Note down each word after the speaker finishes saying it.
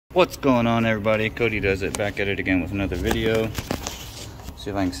What's going on, everybody? Cody Does It, back at it again with another video. See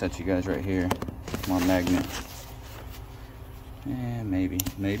if I can set you guys right here. My magnet. Yeah, maybe.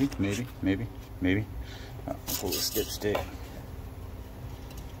 I'll pull the dipstick.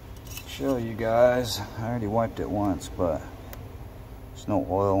 Show you guys. I already wiped it once, but there's no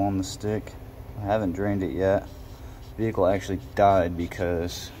oil on the stick. I haven't drained it yet. The vehicle actually died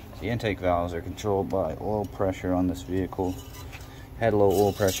because the intake valves are controlled by oil pressure on this vehicle. Had low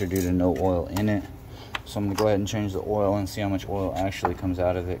oil pressure due to no oil in it. So I'm going to go ahead and change the oil and see how much oil actually comes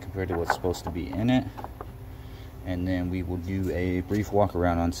out of it compared to what's supposed to be in it. And then we will do a brief walk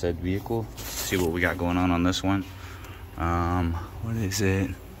around on said vehicle, see what we got going on this one. What is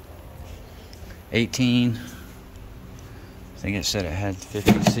it? 18. I think it said it had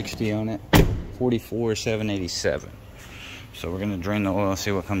 50, 60 on it. 44,787. So we're going to drain the oil,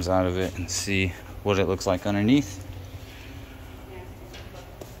 see what comes out of it, and see what it looks like underneath.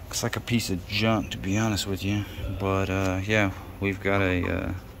 Looks like a piece of junk, to be honest with you, but yeah, we've got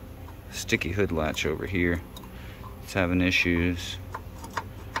a sticky hood latch over here. It's having issues.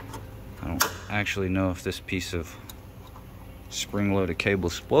 I don't actually know if this piece of spring-loaded cable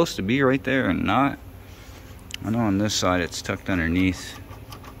is supposed to be right there or not. I know on this side it's tucked underneath,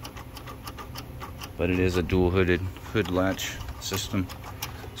 but it is a dual hood latch system,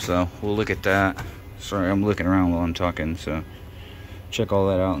 so we'll look at that. Sorry, I'm looking around while I'm talking, so check all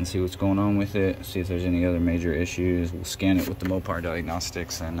that out and see what's going on with it, see if there's any other major issues. We'll scan it with the Mopar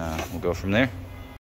diagnostics, and we'll go from there.